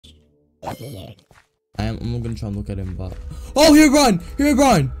I'm not gonna try and look at him, but oh, Herobrine!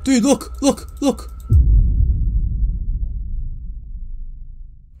 Herobrine! Dude, look!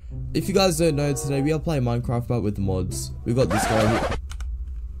 If you guys don't know, today we are playing Minecraft but with mods. We got this guy here.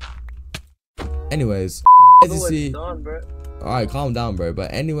 Anyways, as you see, alright, calm down, bro.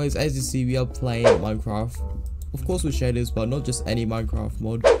 But anyways, as you see, we are playing Minecraft, of course with shaders, but not just any Minecraft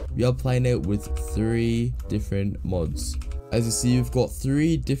mod. We are playing it with 3 different mods. As you see, we've got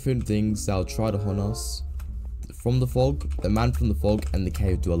 3 different things that'll try to hunt us. From the fog, the man from the fog, and the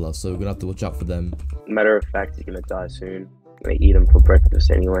cave dweller. So we're gonna have to watch out for them. Matter of fact, he's gonna die soon. I'm gonna eat him for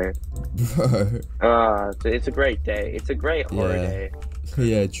breakfast anyway. Bro. It's a great day. It's a great horror day.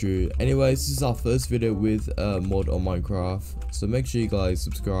 Yeah, true. Anyways, this is our first video with mod on Minecraft. So make sure you guys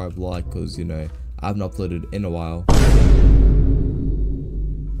subscribe, like, because, you know, I haven't uploaded in a while.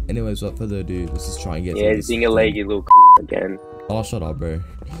 Anyways, without further ado, let's just try and get he's being a leggy little again. Oh, shut up, bro.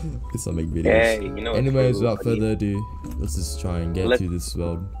 It's not make videos. Hey, you know. Anyways, without further ado, let's just try and get to this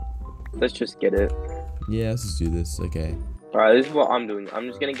world. Let's just get it. Yeah, let's just do this. Okay. Alright, this is what I'm doing. I'm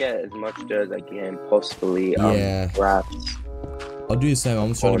just gonna get as much dirt as I can, possibly. Crafts. I'll do the same. I'm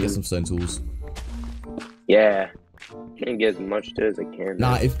just trying to get some stone tools. Yeah. I'm gonna get as much dirt as I can.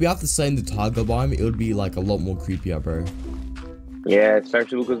 Nah, if we have to stay in the tiger biome, it would be like a lot more creepier, bro. Yeah,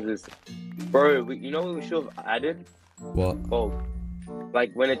 especially because this. Bro, you know what we should have added? What? Fog.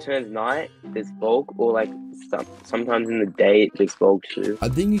 Like when it turns night, there's fog, or like sometimes in the day there's fog too. I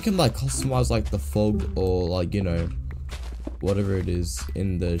think you can like customize like the fog or like, you know, whatever it is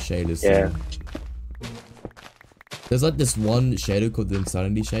in the shaders. Yeah. There's like this one shader called the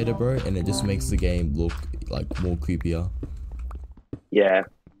Insanity shader, bro, and it just makes the game look like more creepier. Yeah.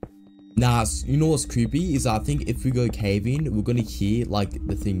 Nah, you know what's creepy is I think if we go caving, we're gonna hear like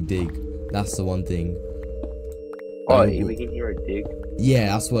the thing dig. That's the one thing. Oh, we can hear it dig. Yeah,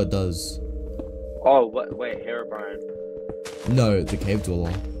 that's what it does. Oh, what? Wait, Herobrine. No, the cave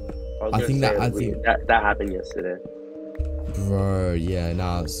dweller. I think that happened yesterday. Bro, yeah,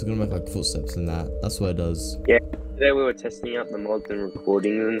 nah, it's gonna make like footsteps in that. That's what it does. Yeah, today we were testing out the mods and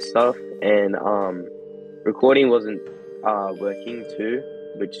recording and stuff, and recording wasn't working too,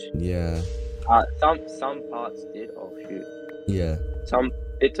 which yeah. Some parts did. Oh shoot. Yeah. Some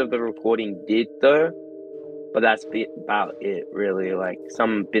bits of the recording did though, but that's about it really. Like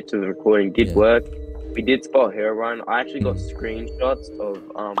some bits of the recording did work. We did spot Herobrine. I actually got screenshots of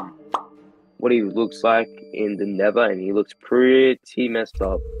what he looks like in the nether, and he looks pretty messed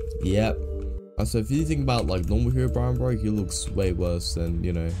up. Yep. So if you think about like normal Herobrine, bro, he looks way worse than,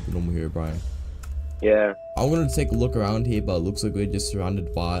 you know, the normal Herobrine. Yeah. I'm gonna take a look around here, but it looks like we're just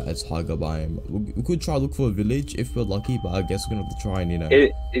surrounded by a tiger biome. We could try to look for a village if we're lucky, but I guess we're gonna have to try and, you know.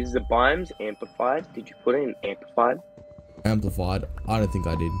 Is the biomes amplified? Did you put it in amplified? Amplified? I don't think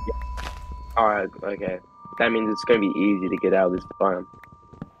I did. Yeah. Alright, okay. That means it's gonna be easy to get out of this biome.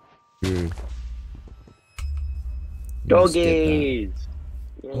 True. Doggies!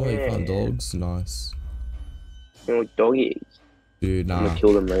 Yeah. Oh, you found dogs? Nice. You know, doggies. Dude, nah. I'm gonna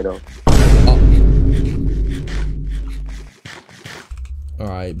kill them later.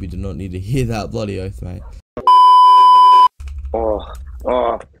 Alright, we do not need to hear that bloody oath, mate.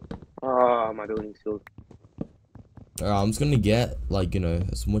 My building's filled. Alright, I'm just gonna get, like, you know,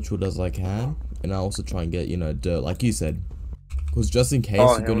 as much wood as I can. And I also try and get, you know, dirt, like you said. Because just in case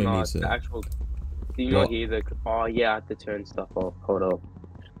you're gonna need to. Do you not hear the... Oh, yeah, I have to turn stuff off. Hold up.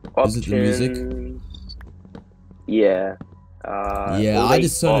 Is it the music? Yeah. Yeah, I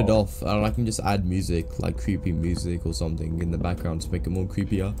just turn it off, and I can just add music, like creepy music or something in the background to make it more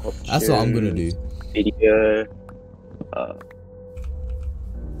creepier. Options, that's what I'm gonna do. Video.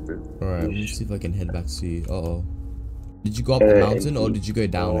 Alright, let me see if I can head back to you. Uh-oh. Did you go up the mountain, or did you go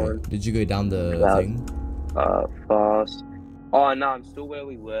down it? Did you go down the thing? Fast. Oh, no, I'm still where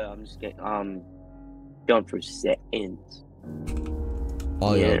we were. I'm just getting, going for seconds.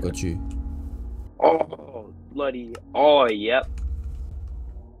 Oh, yeah, I got you. Oh, bloody. Oh, yep.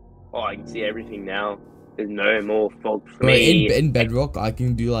 Oh, I can see everything now. There's no more fog for me. In Bedrock, I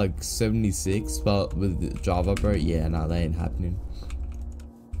can do like 76, but with Java, bro, yeah, nah, that ain't happening.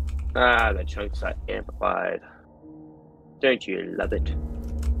 The chunks are amplified. Don't you love it?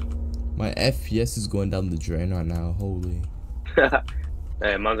 My FPS is going down the drain right now, holy.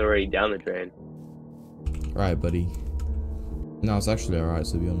 Hey, mine's already down the drain. Alright, buddy. No, it's actually alright,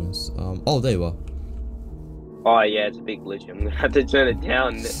 to be honest. Oh, there you are. Oh, yeah, it's a big glitch. I'm gonna have to turn it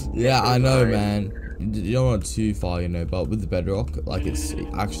down. Yeah, I know, man. You don't want too far, you know, but with the Bedrock, like, it's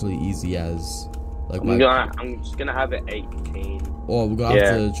actually easy as... Like, I'm just gonna have it 18. Oh, we're gonna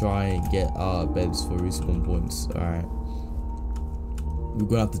have to try and get beds for respawn points. Alright. We're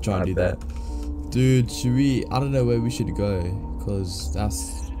gonna have to try and do that. Dude, should we? I don't know where we should go, cause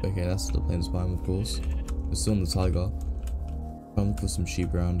that's okay. That's the plains biome, of course. We're still on the tiger. I'm looking for some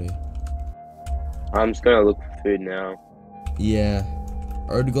sheep around here. I'm just gonna look for food now. Yeah,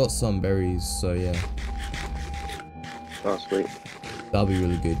 I already got some berries, so yeah. Oh sweet. That'll be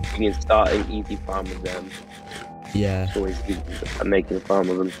really good. You can start an easy farm with them. Yeah. It's always easy. I'm making a farm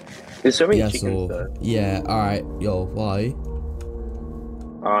with them. There's so many chickens though. Yeah. All right. Yo, why?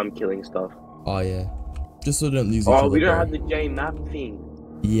 I'm killing stuff. Oh yeah. Just so we don't lose each other. other. We don't have the J map thing.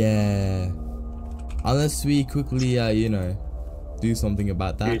 Yeah. Unless we quickly, you know, do something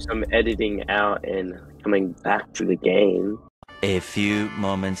about that. Do some editing out and coming back to the game. A few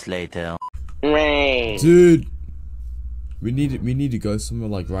moments later. Dude, we need to go somewhere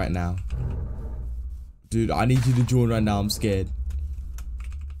like right now. Dude, I need you to join right now. I'm scared.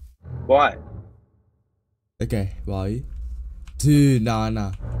 Why? Okay, why? Dude,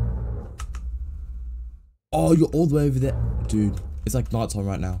 nah. Oh, you're all the way over there. Dude, it's like nighttime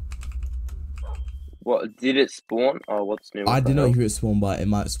right now. What, did it spawn? Oh, what's new? I did not hear it spawn, but it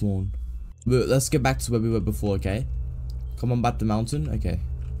might spawn. But let's get back to where we were before, okay? Come on back the mountain, okay.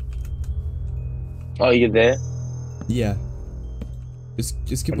 Oh, you're there? Yeah.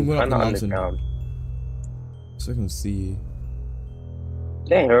 Just keep on going up the mountain. So I can see you.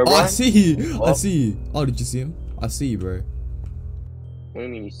 Hey, Herobrine. Oh, I see you! Oh. I see you. Oh, did you see him? I see you, bro. What do you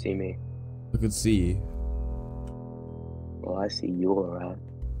mean you see me? I could see you. Well, I see you, alright.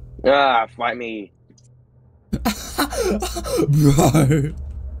 Ah, fight me. Bro.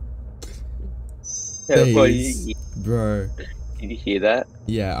 Yeah, bro. Did you hear that?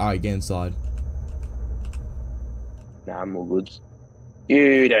 Yeah, alright, get inside. Nah, I'm all good.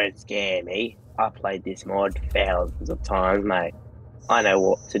 You don't scare me. I played this mod thousands of times, mate. I know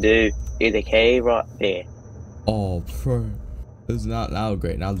what to do. There's a cave right there. Oh, bro. It's not now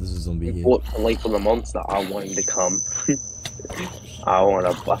great. Now this is zombie here. Fortunately for the monster, I want him to come. I want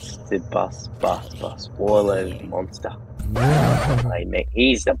to bust all over the monster. Hey, mate,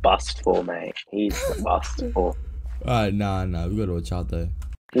 he's the bust for, mate. He's the bust for. Alright, nah, we gotta watch out though.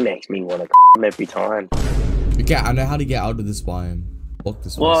 He makes me want to him every time. Okay, I know how to get out of this biome. Block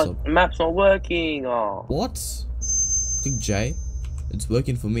this one. What? The map's not working. Oh. What? Click J. It's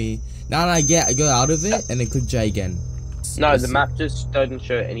working for me. Now go out of it and then click J again. No, the map just doesn't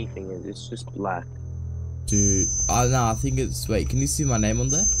show anything. It's just black. Dude, no, I think it's. Wait, can you see my name on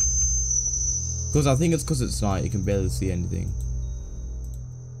there? Because I think it's because it's night. You can barely see anything.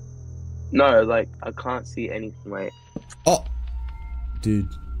 No, like I can't see anything. Wait. Oh, dude,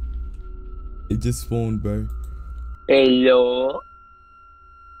 it just spawned, bro. Hello.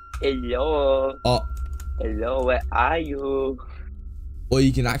 Oh. Hello, where are you? Well,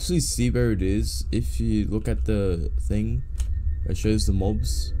 you can actually see where it is if you look at the thing. It shows the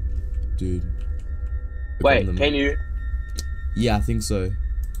mobs. Dude. Wait, can you? Yeah, I think so.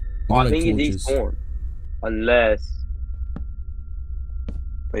 I think it despawned. Unless...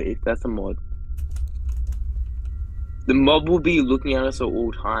 Wait, if that's a mod. The mob will be looking at us at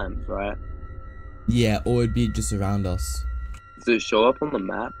all times, right? Yeah, or it'd be just around us. Does it show up on the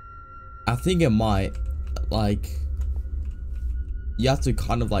map? I think it might. Like... You have to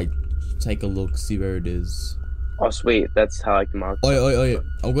kind of like take a look, see where it is. Oh sweet, that's how I can mark. Oh,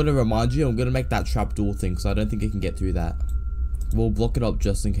 I'm gonna remind you, I'm gonna make that trapdoor thing, because I don't think it can get through that. We'll block it up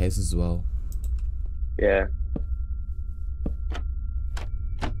just in case as well. Yeah.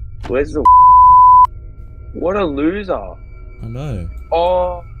 Where's the... What a loser. I know.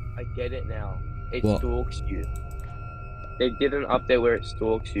 Oh, I get it now. It what? Stalks you. They did an update where it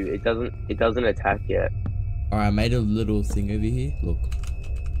stalks you. It doesn't attack yet. Alright, I made a little thing over here. Look.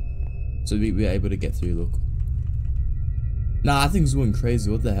 So we're able to get through, look. Nah, I think it's going crazy.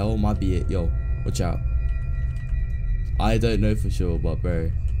 What the hell? Might be it. Yo, watch out. I don't know for sure, but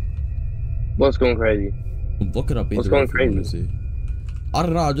bro. What's going crazy? Block it up. What's going crazy? I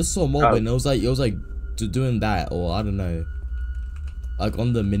don't know. I just saw a mob and it was like doing that, or I don't know. Like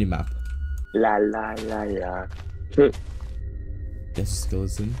on the minimap. La la la la. Yes, a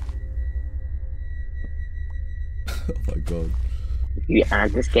skeleton. Oh my god. If you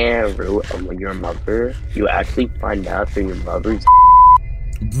understand the root of your mother, you actually find out that your mother's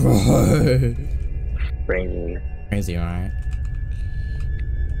bro. Crazy, right?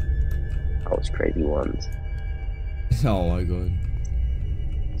 That was crazy ones. Oh my god.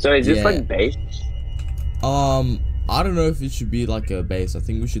 So is this like base? I don't know if it should be like a base. I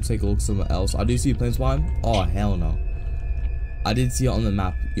think we should take a look somewhere else. I do see a plains biome. Oh hell no. I did see it on the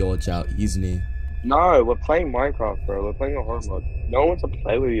map. Yo, watch out. He's near. No, we're playing Minecraft, bro. We're playing a horror mode. No one wants to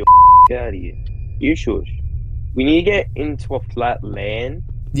play with you. Get out of here. You shush. We need to get into a flat land.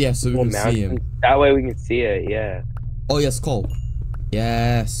 Yeah, so we Or can see him. mountains. That way we can see it, yeah. Oh, yes, Cole.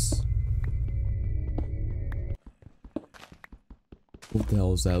 Yes. What the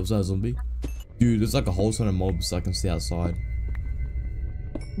hell was that? Was that a zombie? Dude, there's like a whole ton of mobs I can see outside.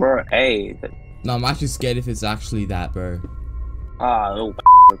 Bro, hey. No, I'm actually scared if it's actually that, bro. Little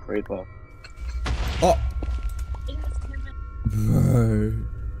creeper. Oh. Bro.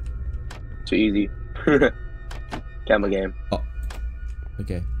 Too easy. Camera game. Oh.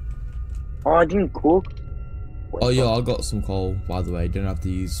 Okay. Oh, I didn't cook. Oh, yeah, I got some coal, by the way. Don't have to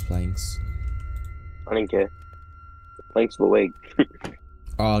use planks. I didn't care. Thanks for the wig.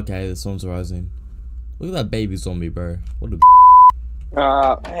 Oh, okay, the sun's rising. Look at that baby zombie, bro. What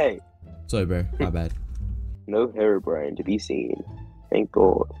a Hey. Sorry, bro. My bad. No Herobrine to be seen. Thank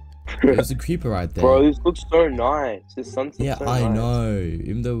God. There's a creeper right there. Bro, this looks so nice. This sunset's yeah, so I nice. know.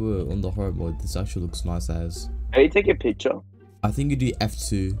 Even though we're on the horror mode, this actually looks nice as. Hey, take a picture. I think you do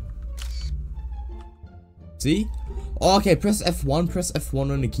F2. See? Oh, okay. Press F1. Press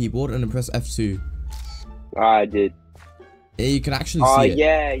F1 on the keyboard and then press F2. I did. Yeah, you can actually see it.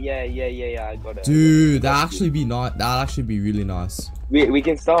 Yeah. I got it. Dude, that'd actually be nice. That'd actually be really nice. We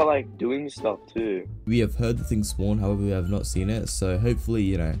can start like doing stuff too. We have heard the thing spawn, however, we have not seen it. So hopefully,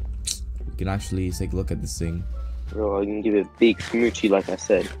 you know, we can actually take a look at this thing. Bro, I can give it a big smoochie, like I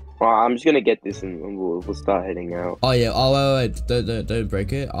said. Well, I'm just gonna get this and we'll start heading out. Oh yeah. Oh wait. Don't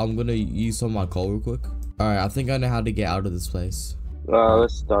break it. I'm gonna use some of my coal real quick. All right. I think I know how to get out of this place.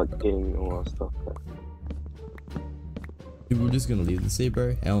 Let's start getting all our stuff back. Dude, we're just gonna leave this here,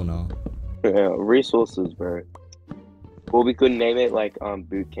 bro. Hell no. Yeah, resources, bro. Well, we could name it like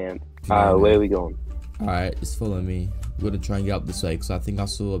boot camp. Where are we going? All right, just follow me. We're gonna try and get up this way because I think I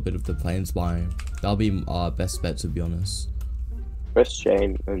saw a bit of the plains biome. That'll be our best bet, to be honest. Press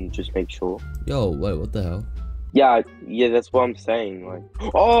J and just make sure. Yo, wait, what the hell? Yeah, that's what I'm saying. Like,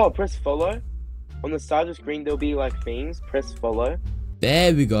 oh, press follow. On the side of the screen, there'll be like things. Press follow.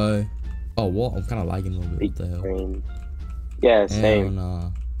 There we go. Oh, what? I'm kind of lagging a little bit. What the hell? Screen. Yeah, same.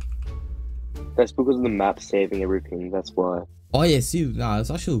 Nah. That's because of the map saving everything. That's why. Oh yeah, see, nah, this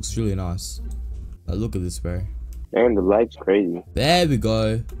actually looks really nice. Look at this, bro. And the lag's crazy. There we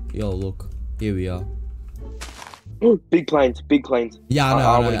go. Yo, look. Here we are. Big planes, big planes. Yeah,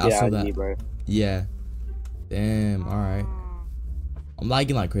 I know. I saw that. Here, bro. Yeah. Damn. All right. I'm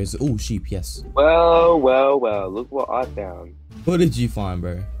lagging like crazy. Oh, sheep. Yes. Well. Look what I found. What did you find,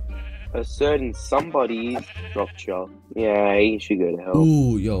 bro? A certain somebody's structure. Yeah, he should go to hell.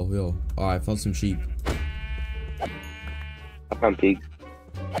 Ooh, yo. Alright, found some sheep. I found pigs.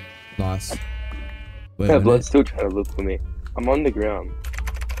 Nice. Wait Yeah, a Blood's minute. still trying to look for me. I'm on the ground.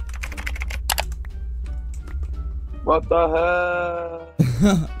 What the hell?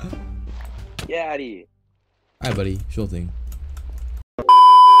 Get out of here. Alright, buddy. Sure thing.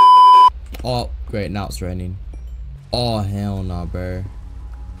 Oh, great. Now it's raining. Oh, hell nah, bro.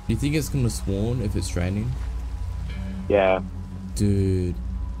 Do you think it's gonna spawn if it's raining? Yeah. Dude.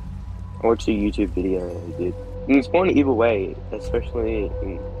 I watched a YouTube video he did. You can spawn either way, especially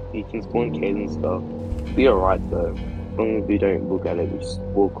you can spawn caves and stuff. Be alright though. As long as we don't look at it, we just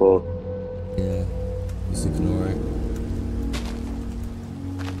walk off. Yeah. Just ignore it.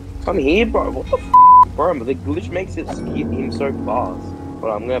 I'm here, bro. What the f? Bro, but the glitch makes it skip him so fast.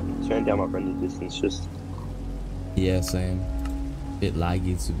 But I'm gonna have to turn down my render distance just. Yeah, same. Bit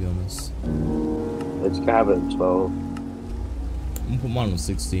laggy, to be honest. Let's go have it at 12. I'm gonna put mine on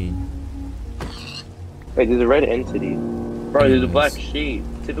 16. Wait, there's a red entity. Bro, there's a black sheep.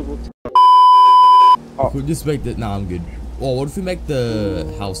 Typical. Oh. We'll just make the. Nah, I'm good. Oh, what if we make the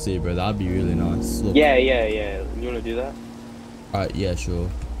house here, bro? That'd be really nice. Look. Yeah. You wanna do that? Alright, yeah, sure.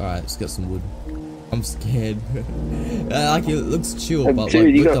 Alright, let's get some wood. I'm scared. Like, it looks chill, but like,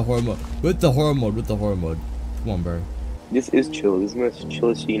 Dude, with the horror mode. With the horror mode. Come on, bro. This is chill. This is the most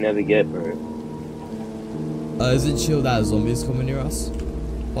chillest you never get, bro. Is it chill that zombies coming near us?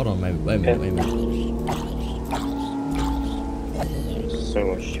 Hold on, wait a minute. So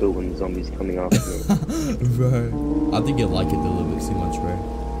much chill when the zombies coming after me. Bro, I think you like it a little bit too much, bro.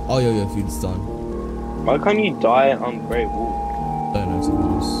 Oh, yo, food's done. Why can't you die on Great Wolf? I don't know,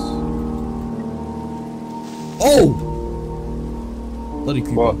 something else. Oh! Bloody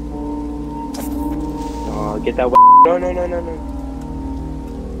creeper. What? Oh, get that No.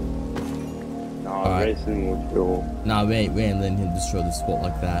 No, racing will kill. Nah, we ain't letting him destroy the spot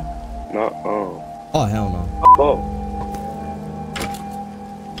like that. No, oh. Oh, hell no. Oh.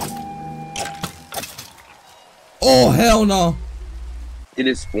 Oh, hell no. Did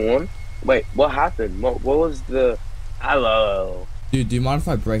it spawn? Wait, what happened? What was the... Hello. Dude, do you mind if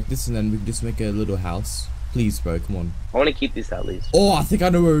I break this and then we can just make a little house? Please, bro, come on. I want to keep this at least. Oh, I think I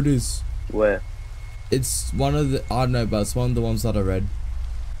know where it is. Where? It's one of the, I don't know, but it's one of the ones that I read.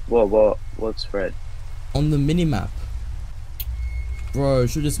 What's red? On the mini-map. Bro,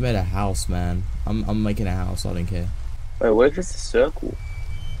 should just made a house, man. I'm making a house, I don't care. Wait, what if it's a circle?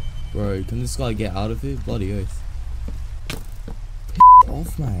 Bro, can this guy get out of here? Bloody oath.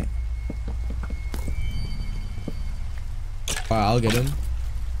 Off, mate. Alright, I'll get him.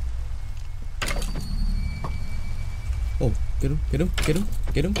 Oh, get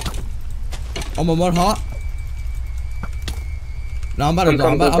him. Oh, my mod heart. No, I'm about to die.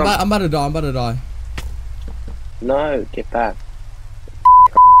 I'm about to die. No, get back.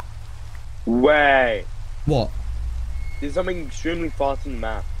 Wait. What? There's something extremely fast in the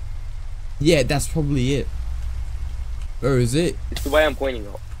map. Yeah, that's probably it. Where is it? It's the way I'm pointing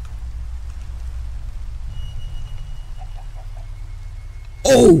out.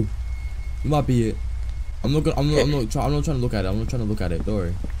 Oh! It might be it. I'm not trying to look at it. I'm not trying to look at it. Don't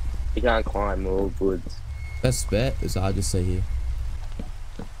worry. You can't climb all goods. Best bet is I just say here.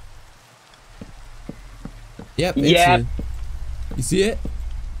 Yep. It's here. You see it?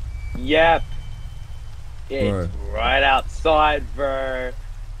 Yep. It's Bro. right outside, bro.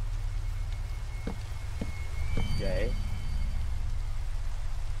 Okay.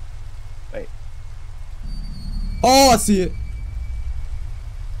 Wait. Oh, I see it.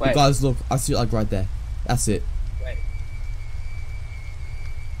 Wait. You guys, look. I see it like right there. That's it. Wait.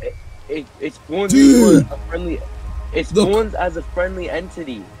 It spawns Dude. as a friendly. It spawns as a friendly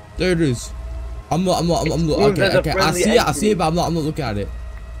entity. There it is. I'm not. Okay. I see it, but I'm not looking at it.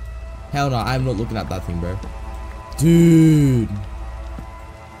 Hell no, I'm not looking at that thing, bro. Dude.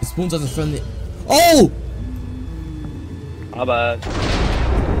 It spawns as a friendly. Oh! How about?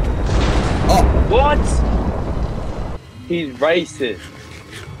 Oh! What? He's racist.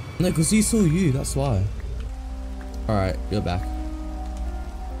 No, because he saw you, that's why. Alright, you're back.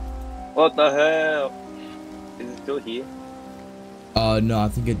 What the hell? Is it still here? No, I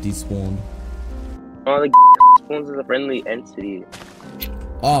think it despawned. Oh, the spawns as a friendly entity.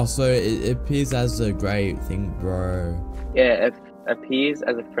 Oh, so it appears as a grey thing, bro. Yeah, it appears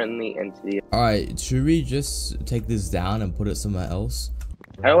as a friendly entity. Alright, should we just take this down and put it somewhere else?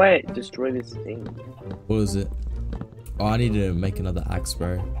 How do I destroy this thing? What is it? Oh, I need to make another axe,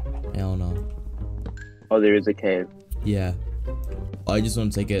 bro. Hell no. Oh, there is a cave. Yeah. I just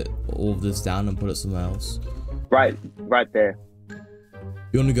want to take all of this down and put it somewhere else. Right there.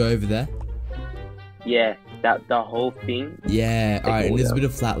 You want to go over there? Yeah, the whole thing. Yeah, alright, and there's a bit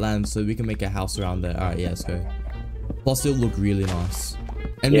of flat land, so we can make a house around there. Alright, yeah, let's go. Plus, it'll look really nice.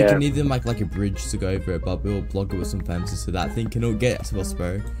 And we can even make like a bridge to go over it, but we'll block it with some fences so that thing cannot get to us,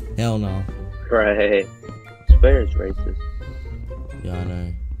 bro. Hell no. Right. Spare is racist. Yeah, I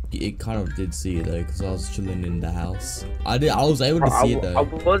know. It kind of did see it though, because I was chilling in the house. I was able to see it though. I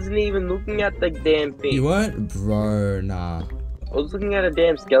wasn't even looking at the damn thing. You weren't? Bro, nah. I was looking at a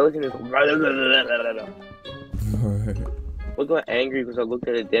damn skeleton. Bro. I got angry because I looked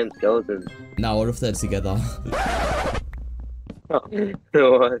at a damn skeleton. Now, what if they're together?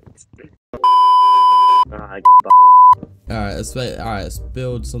 What? Alright, let's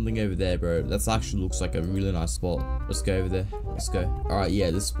build something over there, bro. That actually looks like a really nice spot. Let's go over there. Let's go. Alright,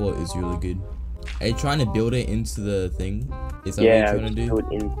 yeah, this spot is really good. Are you trying to build it into the thing? Is that what you're trying to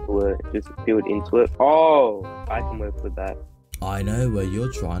do? Just build into it. Oh, I can work with that. I know where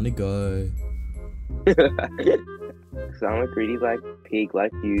you're trying to go. Cause I'm a greedy like pig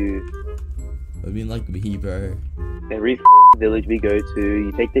like you. I mean, like me, bro. Every village we go to,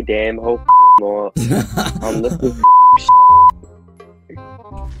 you take the damn whole lot. I'm looking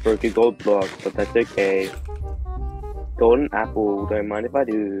broke a gold block, but that's okay. Golden apple, don't mind if I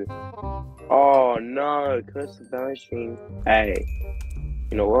do. Oh no, curse the balance stream. Hey,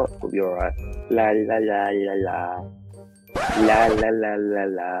 you know what? We'll be alright. La la la la la. La la la la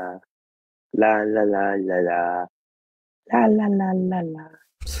la. La la la la la. La la la la la.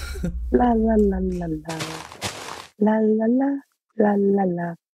 La la la la la. La la la la la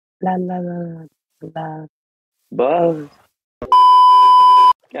la. La la la la. Buzz.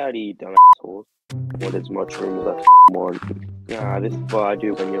 Howdy, dumb assholes. What is mushrooms left on? Nah, this is what I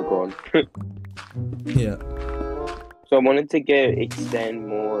do when you're gone. Yeah. So I wanted to extend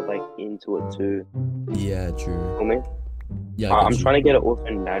more like into it too. Yeah, true. You know me? Yeah, I'm trying to get it also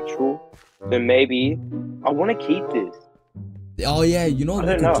natural. So maybe I want to keep this. Oh yeah, you know what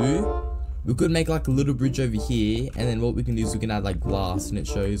we could do? We could make like a little bridge over here, and then what we can do is we can add like glass, and it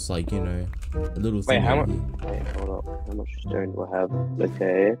shows like, you know, a little thing over here. Wait, hold up. How much stone do I have?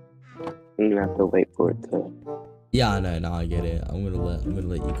 Okay, I'm gonna have to wait for it to. Yeah, I know. No, I get it. I'm gonna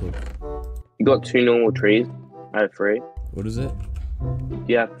let you cook. You got 2 normal trees. I have 3. What is it?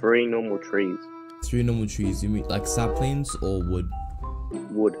 You have 3 normal trees. 3 normal trees. You mean like saplings or wood?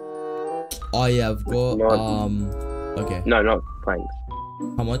 Wood. Oh yeah, I've got okay. No, not planks.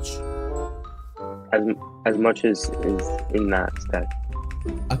 How much? As much as is in that stack.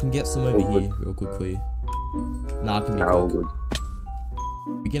 I can get some over here real quick for you. Nah, I can be all quick.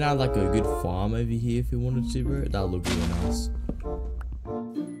 good. We can have like a good farm over here if you wanted to, bro. That'll look really nice.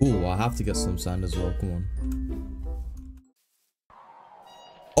 Ooh, I have to get some sand as well. Come on.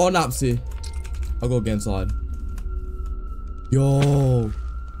 Oh, Napsy. I'll go get inside. Yo.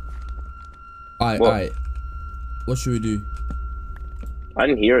 Alright. What should we do? I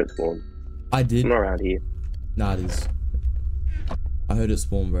didn't hear it spawn. I did. I'm around here. Nah, it is. I heard it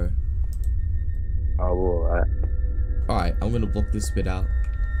spawn, bro. Oh, alright. Alright, I'm gonna block this bit out.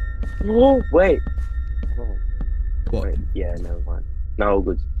 Oh, wait. Oh, What? wait. Yeah, never mind. No, all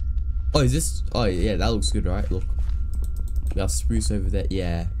good. Oh, is this? Oh, yeah, that looks good, right? Look. We have spruce over there.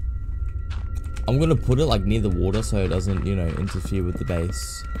 Yeah. I'm gonna put it like near the water so it doesn't, you know, interfere with the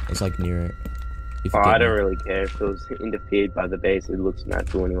base. It's like near it. Oh, I don't really care if it was interfered by the base. It looks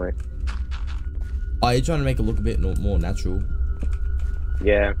natural anyway. Oh, you're trying to make it look a bit more natural.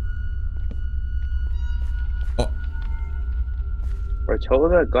 Yeah. Oh. Bro, tell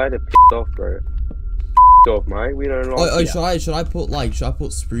that guy to piss off, bro. Piss off, mate. We don't like should I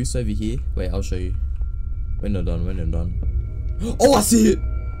put spruce over here? Wait, I'll show you. We're not done. Oh, I see it!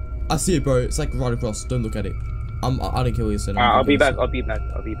 I see it, bro. It's like right across. Don't look at it. I don't care what you're saying. I'll be back. I'll be back.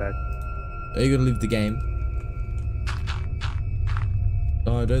 Are you gonna leave the game?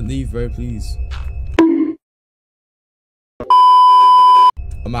 No, don't leave, bro, please.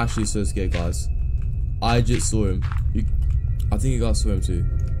 I'm actually so scared, guys. I just saw him. I think you guys saw him too.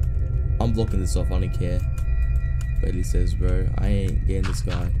 I'm blocking this off. I don't care. But he says, bro, I ain't getting this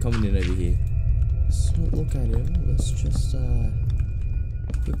guy coming in over here. Let's not look at him. Let's just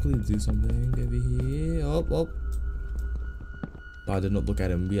quickly do something over here. Oh. I did not look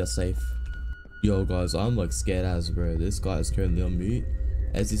at him. We are safe. Yo, guys, I'm like scared as, bro. This guy is currently on mute.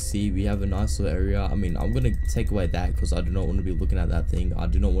 As you see, we have a nice little area. I mean, I'm gonna take away that because I do not want to be looking at that thing. I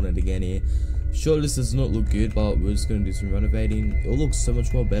do not want it again here. Sure, this does not look good, but we're just gonna do some renovating. It will look so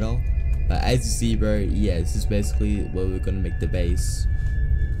much more better. As you see, bro, yeah, this is basically where we're gonna make the base.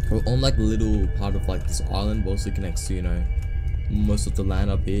 We're on like a little part of like this island, but also connects to, you know, most of the land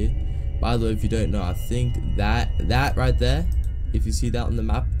up here. By the way, if you don't know, I think that right there, if you see that on the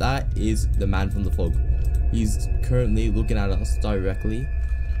map, that is the man from the fog. He's currently looking at us directly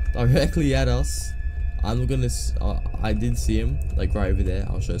at us. I'm gonna I did see him like right over there.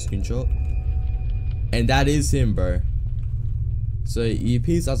 I'll show a screenshot, and that is him, bro. So he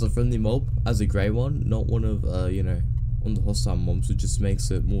appears as a friendly mob, as a grey one, not one of you know, one of the hostile mobs, which just makes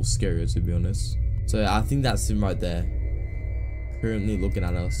it more scarier, to be honest. So I think that's him right there, currently looking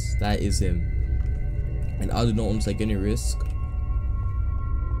at us. That is him, and I do not want to take any risk.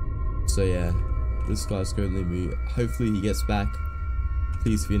 So yeah, this guy's currently mute. Hopefully he gets back.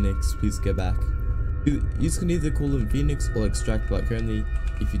 Please, Phoenix, please get back. You can either call him Phoenix or Xstract, but currently,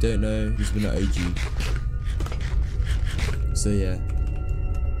 if you don't know, he's been an OG. So yeah,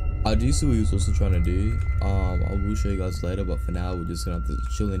 I do see what he was also trying to do. I will show you guys later, but for now, we're just gonna have to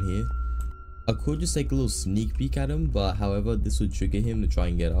chill in here. I could just take a little sneak peek at him, but however, this would trigger him to try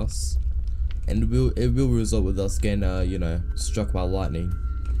and get us, and it will result with us getting you know, struck by lightning.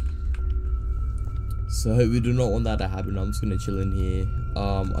 So we do not want that to happen. I'm just gonna chill in here.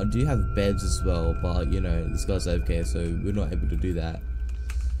 I do have beds as well, but you know, this guy's AFK, so we're not able to do that.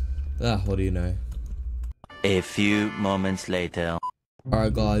 What do you know? A few moments later.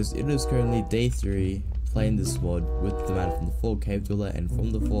 Alright guys, it is currently day 3 playing this mod with the man from the fog, cave dweller, and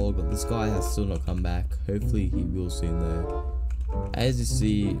from the fog. This guy has still not come back. Hopefully he will soon though. As you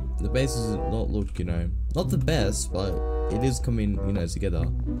see, the base does not look, you know, not the best, but it is coming, you know, together.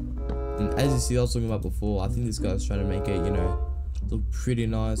 And as you see, I was talking about before, I think this guy's trying to make it, you know, look pretty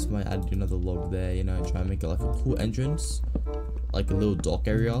nice. Might add another log there, you know, try and make it like a cool entrance, like a little dock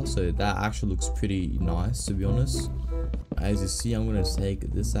area, so that actually looks pretty nice, to be honest. As you see, I'm gonna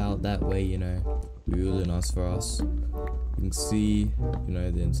take this out that way, you know, be really nice for us. You can see, you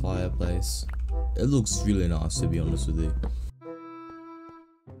know, the entire place. It looks really nice, to be honest with you.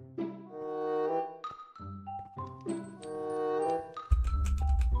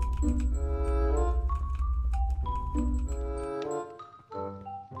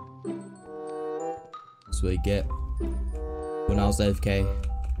 That's what you get when I was AFK.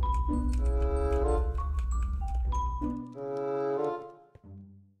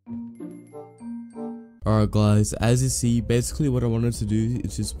 Alright guys, as you see, basically what I wanted to do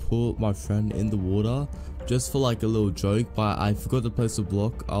is just put my friend in the water just for like a little joke, but I forgot to place a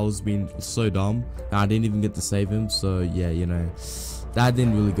block. I was being so dumb and I didn't even get to save him, so yeah, you know, that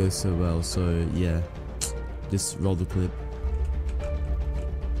didn't really go so well. So yeah, just roll the clip.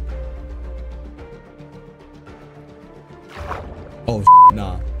 Oh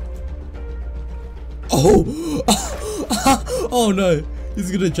nah. Oh oh no,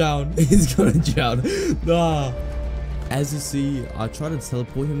 he's gonna drown. He's gonna drown. Nah. As you see, I tried to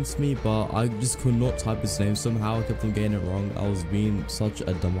teleport him to me, but I just could not type his name. Somehow I kept on getting it wrong. I was being such a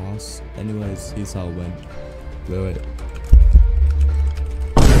dumbass. Anyways, here's how it went. Wait.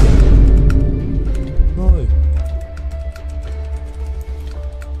 No.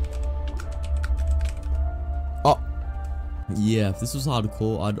 Oh. Yeah, if this was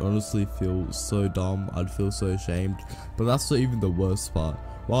hardcore, I'd honestly feel so dumb. I'd feel so ashamed. But that's not even the worst part.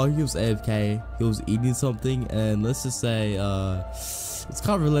 While he was AFK, he was eating something, and let's just say, it's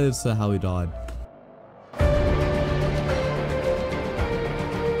kind of related to how he died.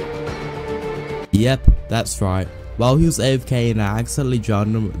 Yep, that's right. While he was AFK and I accidentally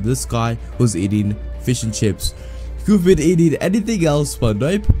drowned him, this guy was eating fish and chips. He could have been eating anything else, but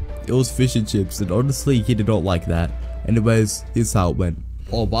nope, it was fish and chips, and honestly, he did not like that. Anyways, here's how it went.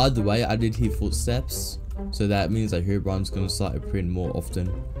 Oh, by the way, I did hear footsteps. So that means that Herobrine's gonna start appearing more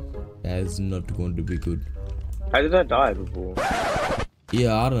often. That is not going to be good. How did I die before?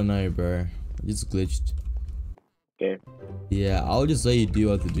 Yeah, I don't know, bro. I just glitched. Okay. Yeah, I'll just let you do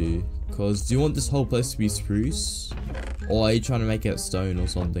what to do. Cause do you want this whole place to be spruce? Or are you trying to make it stone or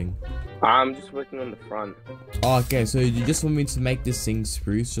something? I'm just working on the front. Oh, okay, so you just want me to make this thing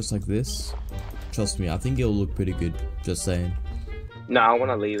spruce just like this? Trust me, I think it'll look pretty good. Just saying. No, I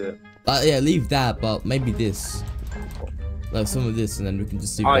wanna leave it. Yeah, leave that, but maybe this. Like some of this, and then we can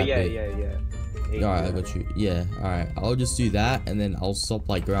just do that bit. Yeah. Alright, I got you. Yeah, alright. I'll just do that, and then I'll stop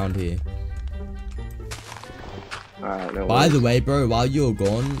like around here. Alright, no By the way, bro, while you were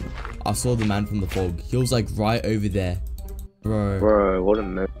gone, I saw the man from the fog. He was like right over there. Bro, what a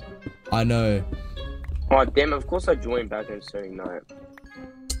mess. I know. Oh, damn, of course I joined back in Stony Night.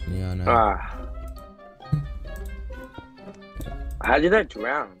 Yeah, I know. How did I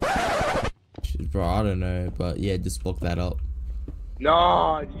drown? Bro, I don't know, but yeah, just block that up.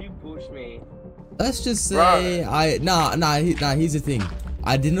 No, you pushed me. Let's just say nah, here's the thing.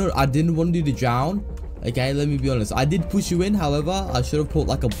 I didn't want you to drown. Okay, let me be honest. I did push you in, however, I should have put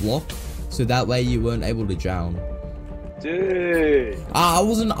like a block so that way you weren't able to drown. Dude.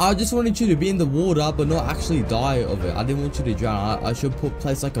 I just wanted you to be in the water but not actually die of it. I didn't want you to drown. I should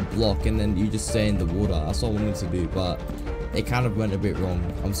place like a block and then you just stay in the water. That's what I wanted to do, but it kind of went a bit wrong.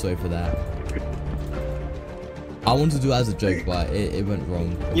 I'm sorry for that. I wanted to do it as a joke, but it went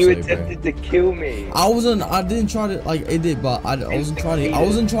wrong. You attempted to kill me. I didn't try to, like, it did, but I wasn't trying to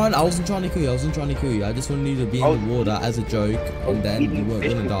kill you. I just wanted you to be in the water as a joke, and then you weren't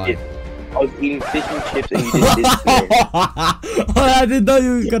gonna die. I was eating fish and chips and you did this to me. I didn't know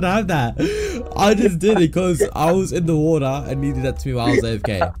you were gonna have that. I just did it because I was in the water and you did that to me while I was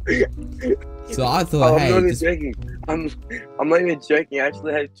AFK. So I thought, hey, I'm not joking. I'm not even joking. I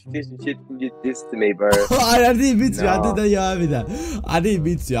actually had fish and chips and you did this to me, bro. I didn't mean to. I didn't know you were having that. I didn't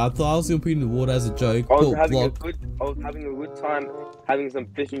mean to. I thought I was gonna put in the water as a joke. I was having a good time having some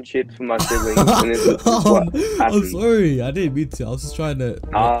fish and chips for my siblings. And then I'm sorry. I didn't mean to. I was just trying to.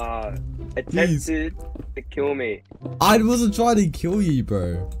 Attempted to kill me. I wasn't trying to kill you,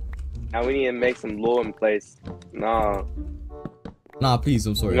 bro. Now we need to make some law in place. Nah, please,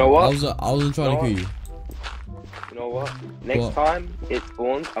 I'm sorry. You know what? I wasn't trying to kill you. You know what? Next time it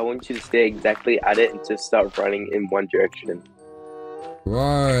spawns, I want you to stay exactly at it and just start running in one direction.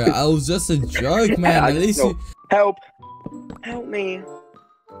 Bro, I was just a joke, man. At least you... Help me.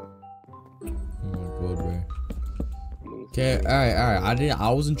 Oh my god, bro. Okay, alright. I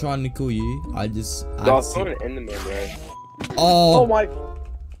wasn't trying to kill you. I saw an enderman, bro. Oh my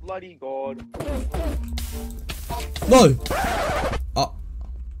bloody god. No.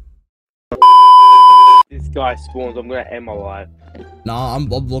 This guy spawns. I'm gonna end my life. Nah, I'm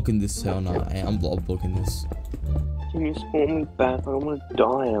blocking this. Hell no. I'm blocking this. Can you spawn me back? I don't want to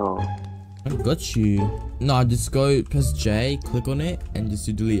die. I got you. Nah, just go press J, click on it, and just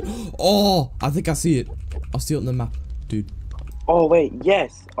do delete. Oh, I think I see it. I see it on the map, dude. Oh wait,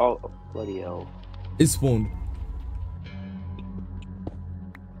 yes. Oh bloody hell. It spawned.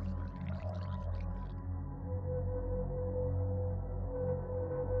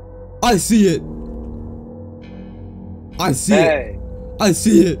 I see it. I see it. I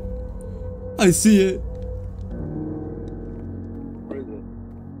see it. I see it. Where is it?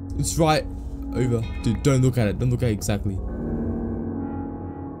 It's right Over. Dude, don't look at it. Don't look at it exactly.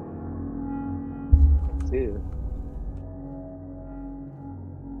 See it.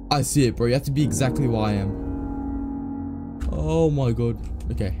 I see it, bro. You have to be exactly where I am. Oh my god.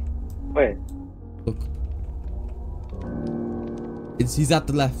 Okay. Wait. Look. He's at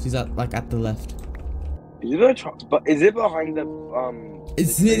the left. He's at the left. Is it behind the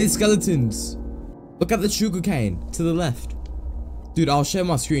It's near the skeletons. Look at the sugarcane to the left. Dude, I'll share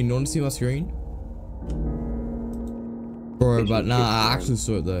my screen. You want to see my screen? Bro, but nah, I actually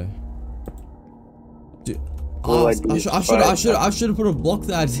saw it though. Dude, I should have put a block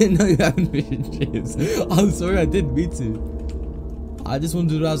there. I didn't know you had fish and chips. I'm sorry, I didn't mean to. I just wanted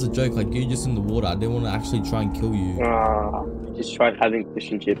to do it as a joke, like you're just in the water. I didn't want to actually try and kill you. Just tried having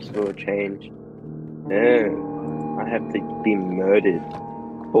fish and chips for a change. Damn, I have to be murdered,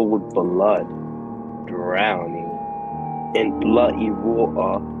 full with blood, drowning in bloody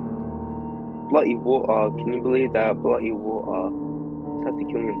water. Bloody water, can you believe that? Bloody water. I have to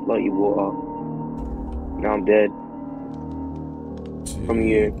kill me in bloody water. Now I'm dead. From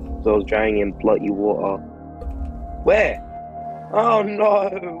you, so I was drowning in bloody water. Where? Oh no!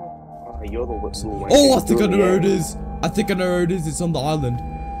 Oh, you're the little. Oh, I think I know where it is. I think I know where it is. It's on the island.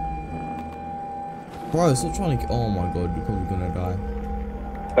 Bro, stop trying to. Oh my god, you're probably gonna die.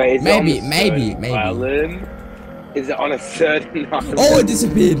 Wait, is maybe. Island? Is it on a certain island? Oh, it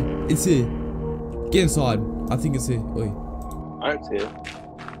disappeared. It's here. Get inside. I think it's here. Wait. I don't see it.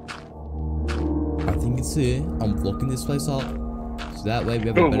 I think it's here. I'm blocking this place up, so that way we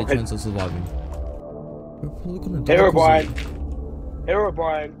have a better chance of surviving. We're probably gonna die.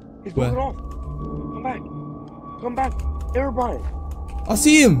 Herobrine. He's moving off. Come back. Come back. Herobrine. I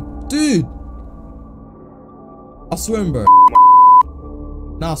see him, dude. I saw him, bro.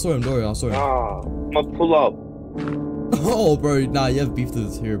 Nah, I saw him, Dory. I saw him. Nah, I'm gonna pull up. Oh, bro. Nah, you have beef to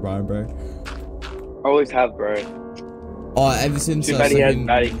this Herobrine, bro. I always have, bro. Oh, ever since too bad he has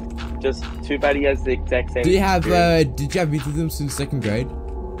too bad he has the exact same. Do you have did you have beef with him since 2nd grade?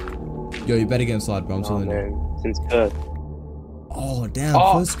 Yo, you better get inside, bro. I'm telling you. Since birth. Oh damn,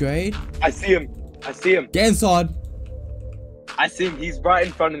 1st grade? I see him. I see him. Get inside. I see him. He's right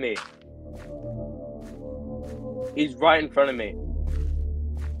in front of me. He's right in front of me.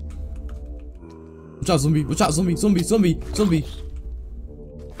 Watch out, zombie. Watch out, zombie. Zombie.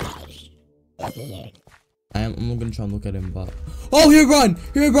 I'm not gonna try and look at him, but oh,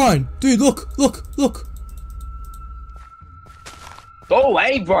 Herobrine, dude, look. Go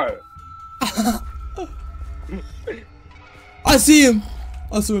away, bro. I see him.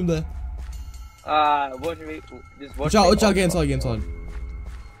 I saw him there. Watch out, get inside.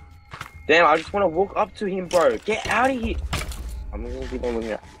 Damn, I just want to walk up to him, bro. Get out of here. I'm gonna keep on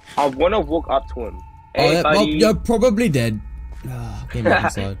looking at. I want to walk up to him. Hey, buddy. Well, you're probably dead. Get back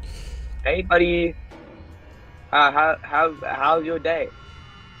inside. Hey, buddy. How's your day?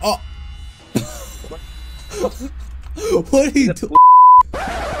 Oh. What are you doing?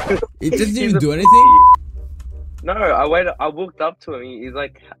 It doesn't even do anything? No, I walked up to him. He's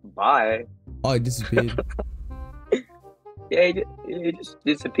like, bye. Oh, he disappeared. Yeah, he just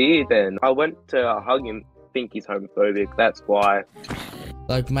disappeared then. I went to hug him, think he's homophobic, that's why.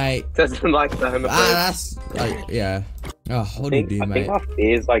 Like, mate. Doesn't like the homophobic. That's, like, yeah. Oh, what do you do, mate? I think my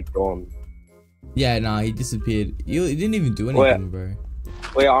fear's, like, gone. Yeah, nah, he disappeared. He didn't even do anything, bro.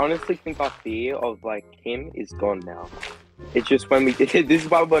 Wait, I honestly think our fear of, like, him is gone now. It's just when we this is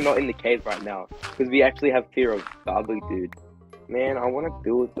why we're not in the cave right now. Because we actually have fear of the ugly dude. Man, I want to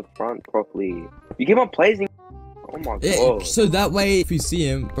build the front properly. You keep on placing. Oh my god. So that way, if you see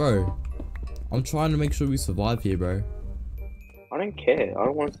him, bro, I'm trying to make sure we survive here, bro. I don't care. I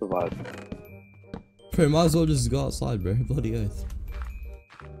don't want to survive. Bro, might as well just go outside, bro. Bloody earth.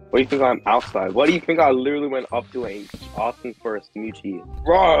 What do you think I'm outside? What do you think I literally went up to him asking for a smoochie?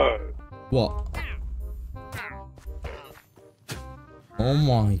 Bro! What? Oh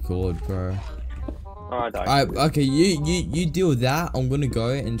my god, bro. Alright, okay, you deal with that. I'm gonna go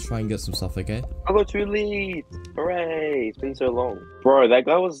and try and get some stuff, okay? I got 2 leads! Hooray! It's been so long. Bro, that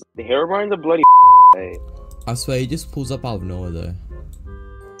guy was the Herobrine, the bloody hey. I swear, he just pulls up out of nowhere, though.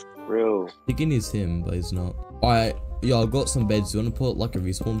 Real. Thinking he's him, but he's not. Alright, yo, I got some beds. Do you wanna put like a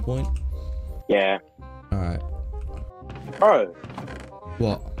respawn point? Yeah. Alright. Bro.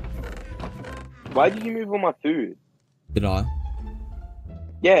 What? Why did you move all my food? Did I?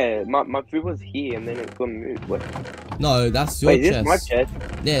 Yeah, my food was here and then it got moved. What? No, that's your chest. Is this my chest?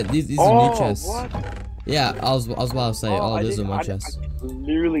 Yeah, these are new chests. What? Yeah, I was about to say, those are my chests. I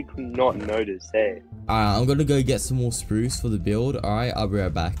literally could not notice, hey. Alright, I'm gonna go get some more spruce for the build. Alright, I'll be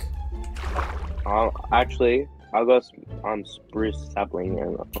right back. Actually, I got spruce sapling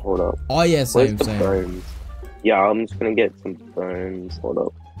and hold up. Oh yeah, same, Where's the same. bones? Yeah, I'm just gonna get some bones. Hold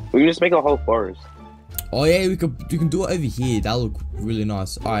up. We can just make a whole forest. Oh yeah, we can do it over here. That'll look really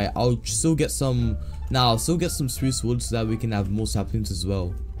nice. Alright, I'll still get some. Now I'll still get some spruce wood so that we can have more saplings as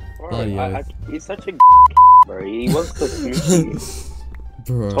well. Bro, he's such a bro. He wants to smoochie.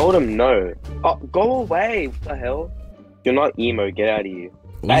 Bro. Told him no. Oh, go away! What the hell? You're not emo. Get out of here.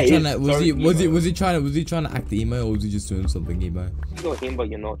 Was he trying to act emo, or was he just doing something emo? You're him, but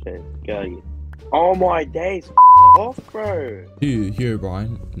you're not, Jay. Get out of here. Oh my days, off, bro. Dude,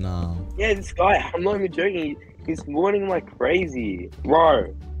 Herobrine? Nah. Yeah, this guy. I'm not even joking. He's warning like crazy,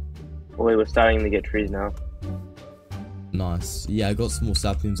 bro. Oh, wait, we're starting to get trees now. Nice. Yeah, I got some more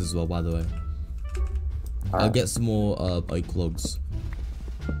saplings as well, by the way. I'll get some more oak logs.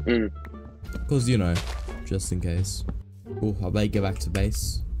 Cause you know, just in case. Oh, I better get back to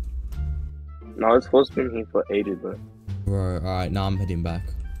base. No, it's supposed to be here for ages, bro. Bro, alright, now I'm heading back.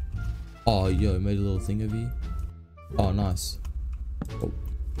 Oh, yo, made a little thing over here. Oh, nice. Oh.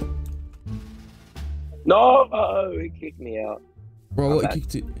 No, he kicked me out. Bro, what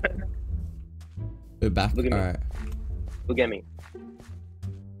kicked it? We're back. Look at me. Alright. Look at me.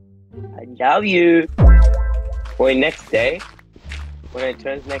 I love you. Wait, next day? When it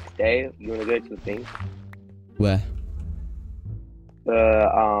turns next day, you wanna go to the thing? Where?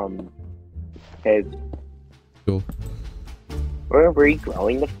 The caves. Sure. We're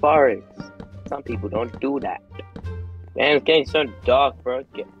regrowing the forest. Some people don't do that. Man, it's getting so dark, bro.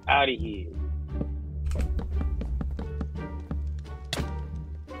 Get out of here.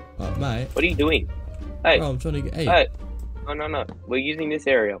 Mate. What are you doing? Hey. Bro, I'm trying to get. Hey. No. We're using this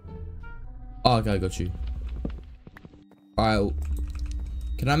area. Oh, okay, I got you. Alright.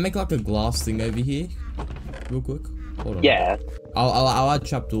 Can I make like a glass thing over here? Real quick? Hold on. Yeah. I'll add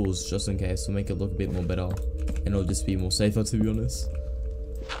trapdoors just in case to make it look a bit more better. And it'll just be more safer, to be honest.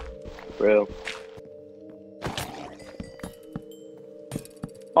 Real.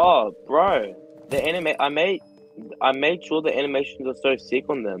 Oh, bro. The anime I made sure the animations are so sick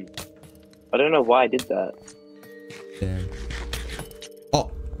on them. I don't know why I did that. Damn. Oh.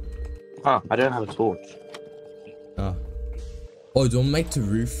 Huh, I don't have a torch. Ah. Oh, do you want to make the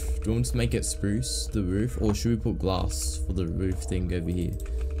roof? Do you want to make it spruce, the roof? Or should we put glass for the roof thing over here?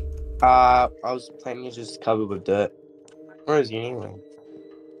 I was planning to just cover with dirt. Where is he anyway?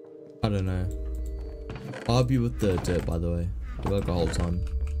 I don't know. I'll be with the dirt, by the way. I got like a whole ton.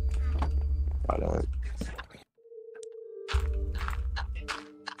 I don't.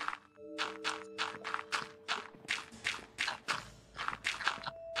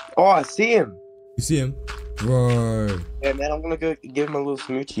 Oh, I see him. You see him? Bro. Yeah, man, I'm gonna go give him a little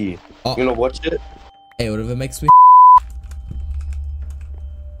smoochie. Oh. You gonna watch it? Hey, whatever makes me.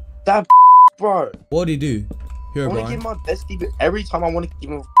 That bro. What do you do? Here, I wanna Brian. give my bestie, but every time I wanna give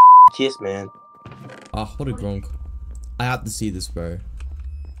him a kiss, man. Ah, what a gronk. I have to see this, bro.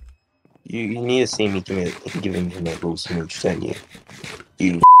 You need to see me giving him a little smooch, don't you?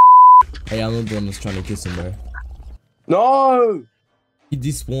 You. Hey, I'm not the one that's trying to kiss him, bro. No! He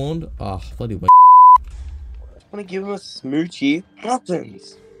despawned. Ah, bloody way. I wanna give him a smoochie.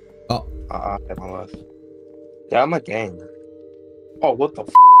 Nothings. Oh. I hate my life. Yeah, I'm a game. Oh, what the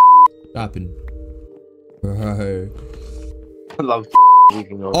f? What happened? Bro. I love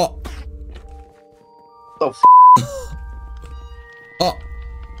leaving off. Oh. The f? Oh.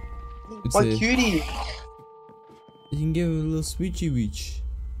 It's My a, cutie. you can give him a little sweechy weech.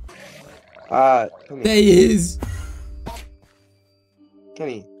 Come here. There he is. Come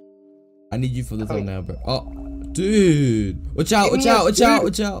here. I need you for the thumbnail, bro. Oh, dude. Watch out, watch out, watch out,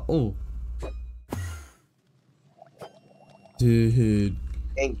 watch out. Oh. Dude.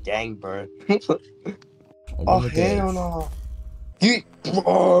 Gang, bro. Oh, hell no. You,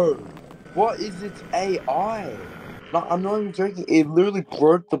 bro. What is its AI? No, I'm not even joking. It literally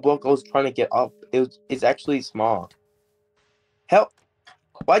broke the block I was trying to get up. It's actually smart. Hell,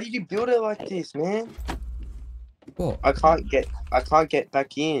 why did you build it like this, man? What? I can't get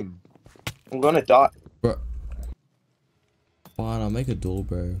back in. I'm gonna die. Bro. Fine, I'll make a door,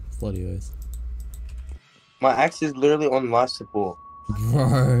 bro. Bloody oath. My axe is literally on life support.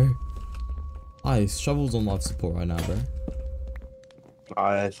 Bro. Aye, shovel's on life support right now, bro.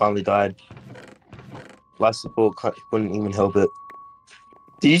 I finally died. Life support couldn't even help it.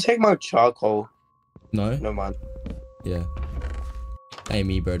 Did you take my charcoal? No? No, man. Yeah. Hey,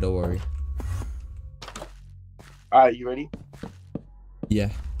 me, bro. Don't worry. Alright, you ready? Yeah.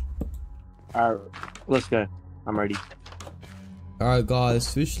 Alright, let's go. I'm ready. Alright, guys.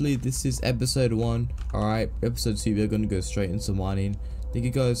 Officially, this is episode 1. Alright, episode 2, we're gonna go straight into mining. Thank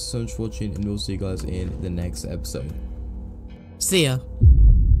you guys so much for watching, and we'll see you guys in the next episode. See ya.